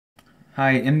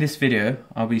Hi, in this video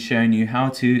I'll be showing you how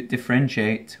to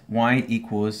differentiate y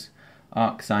equals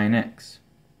arcsinx.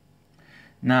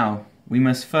 Now we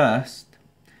must first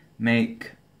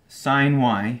make sine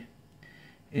y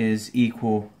is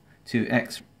equal to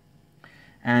x,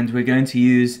 and we're going to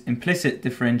use implicit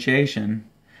differentiation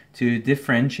to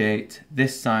differentiate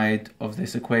this side of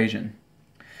this equation.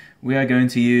 We are going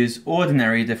to use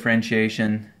ordinary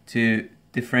differentiation to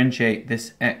differentiate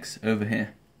this x over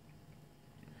here.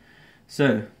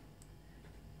 So,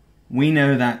 we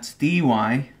know that dy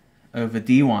over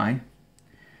dy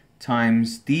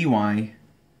times dy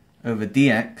over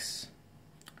dx,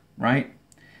 right,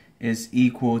 is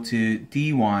equal to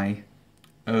dy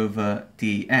over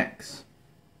dx.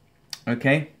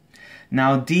 Okay?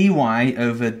 Now dy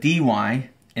over dy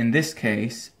in this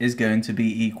case is going to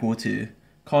be equal to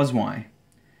cos y.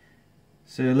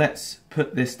 So let's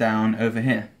put this down over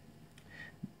here.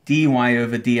 Dy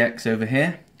over dx over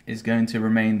here is going to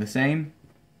remain the same.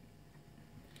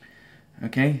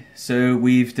 Okay, so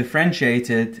we've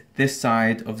differentiated this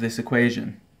side of this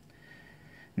equation.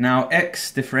 Now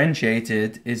x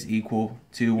differentiated is equal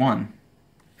to 1.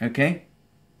 Okay?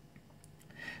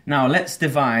 Now let's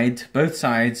divide both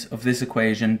sides of this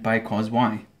equation by cos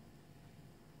y.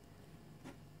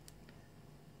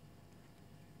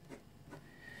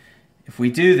 If we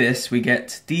do this, we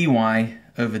get dy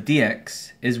over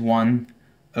dx is 1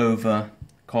 over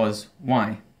cos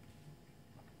y.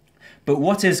 But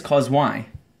what is cos y?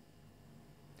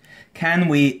 Can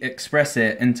we express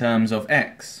it in terms of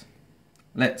x?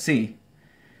 Let's see.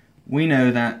 We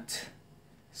know that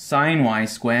sine y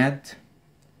squared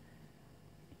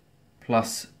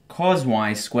plus cos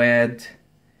y squared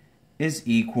is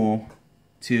equal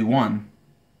to 1.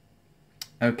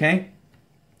 Okay?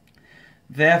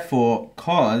 Therefore,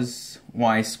 cos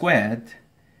y squared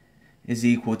is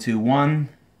equal to 1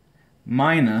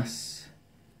 minus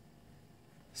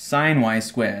sine y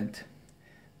squared.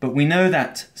 But we know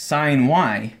that sine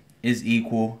y is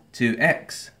equal to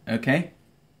x, okay?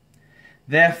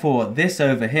 Therefore, this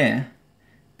over here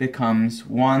becomes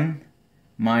 1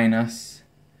 minus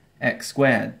x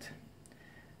squared.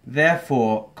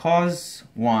 Therefore, cos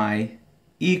y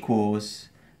equals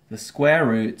the square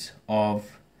root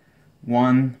of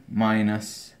 1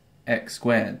 minus x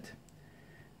squared.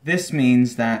 This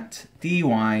means that dy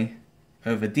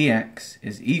over dx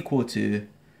is equal to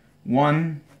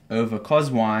 1 over cos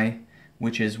y,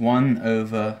 which is 1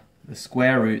 over the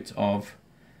square root of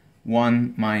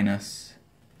 1 minus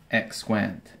x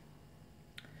squared.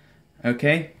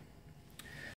 Okay?